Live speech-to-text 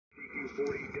40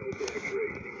 Delta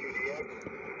X-ray, CQDX,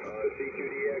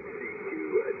 CQDX, CQ,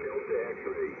 Delta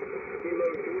X-ray, Kilo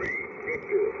 3,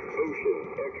 Victor, Ocean,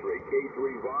 X-ray,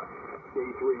 K3 Vox,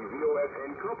 K3 VOS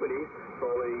and Company,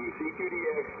 calling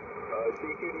CQDX,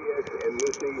 CQDX, and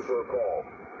listening for a call.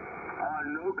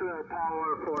 Nuclear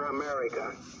power for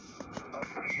America.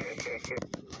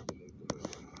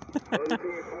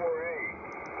 NP4A,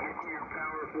 nuclear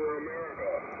power for America.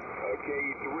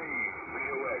 K3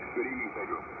 VOX. Good evening,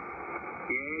 Pedro.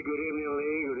 Yeah, good evening,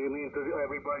 Lee. Good evening to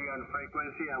everybody on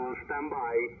frequency. I will stand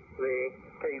by the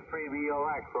K3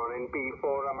 VOX from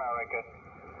NP4 America.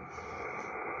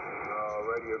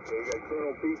 Radio okay. Got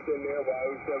Colonel Pete's in there,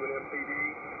 Y07 MPD.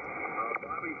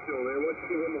 Bobby's still there. Let's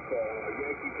give him a call.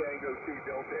 Yankee Tango 2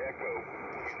 Delta Echo.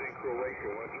 He's in Croatia.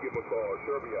 Let's give him a call.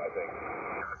 Serbia, I think.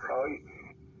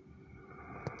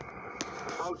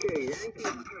 Okay, Yankee 2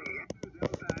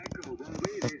 Delta Echo.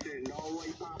 Bobby, this is Norway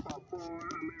Papa 4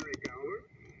 America. Over.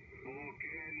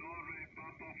 Okay, Norway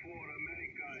Papa 4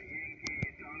 America. Yankee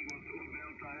Tango 2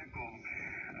 Delta Echo.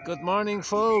 Good morning,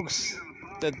 folks.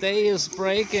 The day is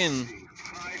breaking.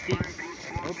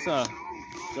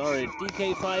 Sorry,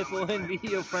 DK5ONV,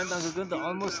 your friend Uncle Günther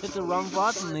almost hit the wrong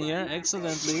button here,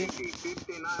 accidentally.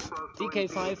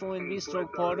 DK5ONV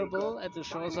stroke portable at the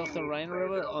shores of the Rhine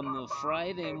River on the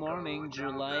Friday morning,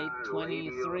 July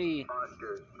 23.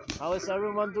 How is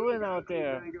everyone doing out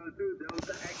there?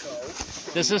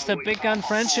 This is the Big Gun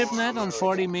Friendship Net on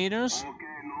 40 meters.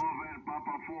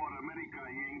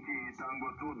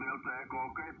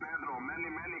 Okay, Pedro,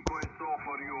 many questions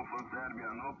for you from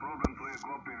Serbia. No problem to your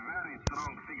copy. Very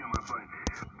strong signal, my friend.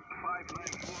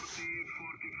 5940,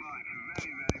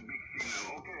 45. Very big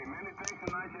signal. Okay, many thanks.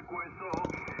 Nice question.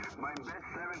 My best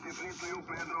 73 to you,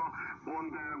 Pedro.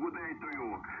 And good day to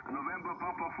you. November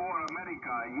Papa 4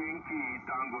 America, Yankee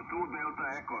Tango 2 Delta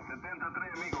Echo.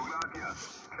 73, amigo.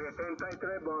 Gracias.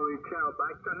 73, boy. Ciao.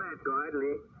 Back to net, right,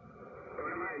 Lee?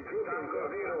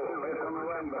 Tango 0, it's on the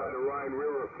Rhine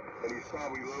River, and he's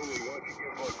probably lonely. Why don't you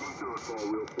give Gunther a call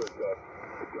real quick?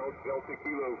 Delta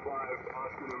Kilo 5,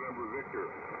 Oscar November Victor.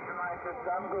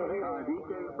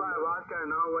 DK5 Oscar,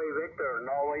 Norway Victor,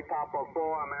 Norway Papa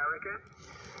 4 America.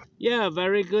 Yeah,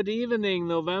 very good evening,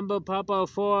 November Papa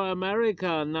 4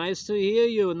 America. Nice to hear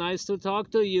you, nice to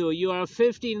talk to you. You are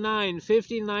 59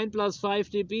 plus 5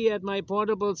 dB at my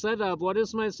portable setup. What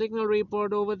is my signal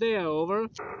report over there? Over.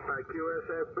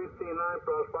 QSF 59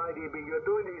 plus 5 dB. You're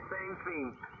doing the same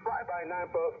thing. 5 by 9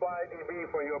 plus 5 dB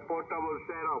for your portable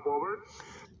setup. Over.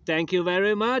 Thank you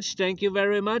very much. Thank you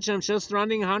very much. I'm just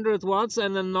running 100 watts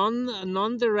and a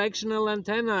non-directional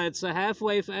antenna. It's a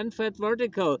half-wave and fed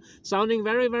vertical. Sounding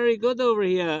very good over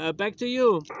here. Back to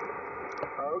you.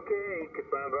 Okay,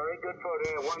 very good for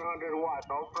the 100 watts.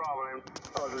 No problem.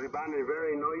 Oh, the band is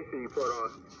very noisy for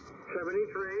us.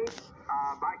 73.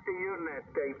 Back to you, net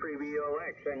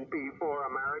K3VOX and P4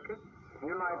 America.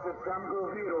 United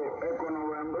Tango 0, Echo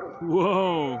November.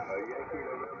 Whoa. Yankee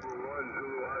November 1,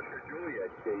 Zulu Oscar Juliet,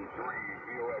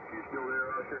 K3VOX. You still there,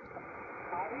 Oscar?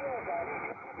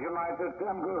 United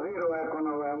Tango 0, Echo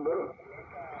November.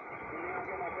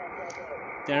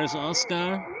 There's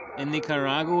Oscar in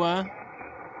Nicaragua.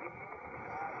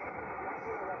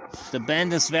 The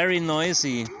band is very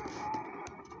noisy.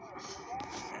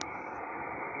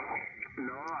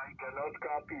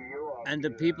 And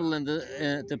the people in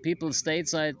the people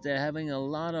stateside, they're having a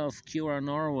lot of QR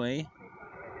Norway.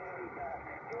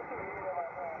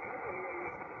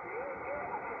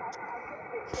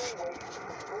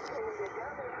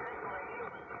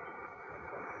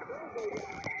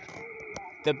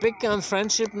 The Big Gun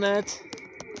Friendship Net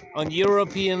on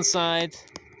European side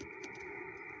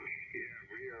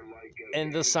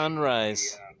in the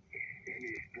sunrise.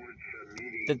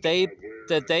 The day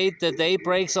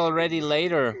breaks already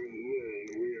later.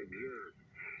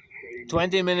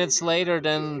 20 minutes later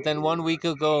than 1 week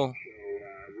ago.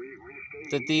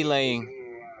 The delaying.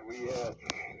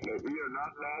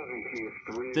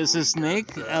 This is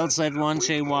Nick, outside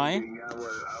 1JY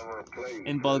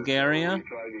in Bulgaria.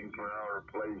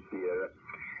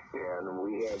 And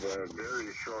we have a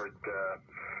very short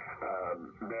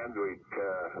bandwidth,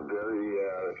 very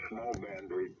small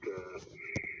bandwidth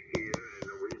here,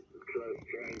 and we're just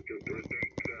trying to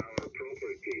protect our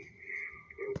property.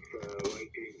 It's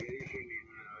like invasion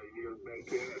in your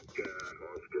backyard,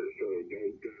 Oscar, so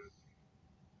don't...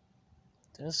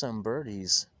 There's some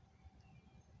birdies.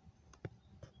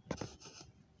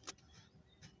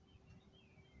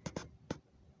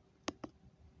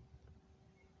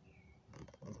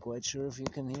 Not quite sure if you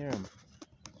can hear them.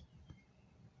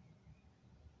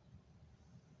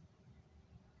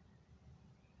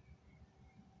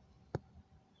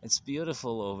 It's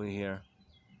beautiful over here.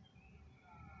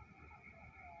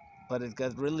 But it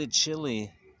got really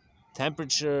chilly.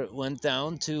 Temperature went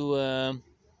down to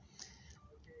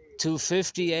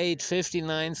 58,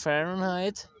 59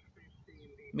 Fahrenheit,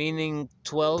 meaning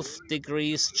 12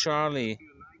 degrees Charlie.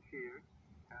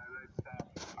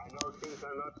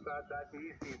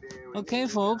 Okay,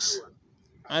 folks,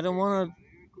 I don't want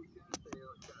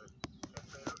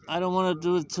to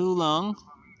do it too long.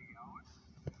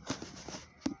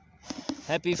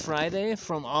 Happy Friday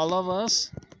from all of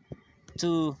us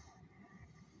to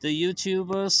the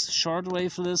YouTubers,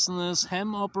 shortwave listeners,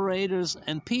 ham operators,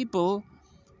 and people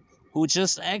who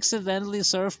just accidentally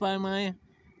surfed by my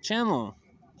channel.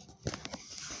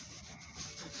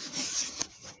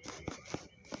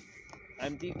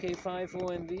 I'm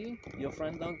DK5ONV, your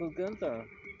friend Uncle Günther,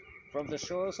 from the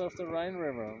shores of the Rhine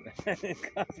River. It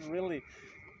got really,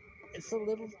 it's a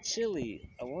little chilly.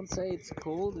 I won't say it's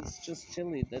cold, it's just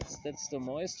chilly. That's the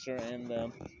moisture, and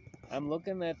I'm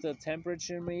looking at the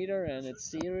temperature meter, and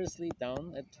it's seriously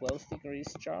down at 12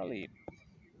 degrees Charlie.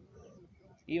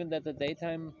 Even that the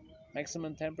daytime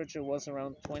maximum temperature was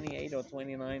around 28 or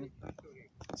 29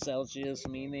 Celsius,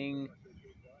 meaning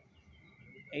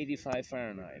 85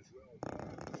 Fahrenheit.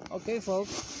 Okay,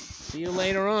 folks, see you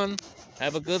later on.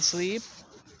 Have a good sleep,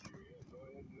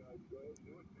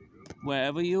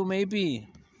 wherever you may be.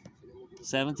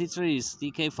 73's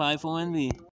DK5ONV.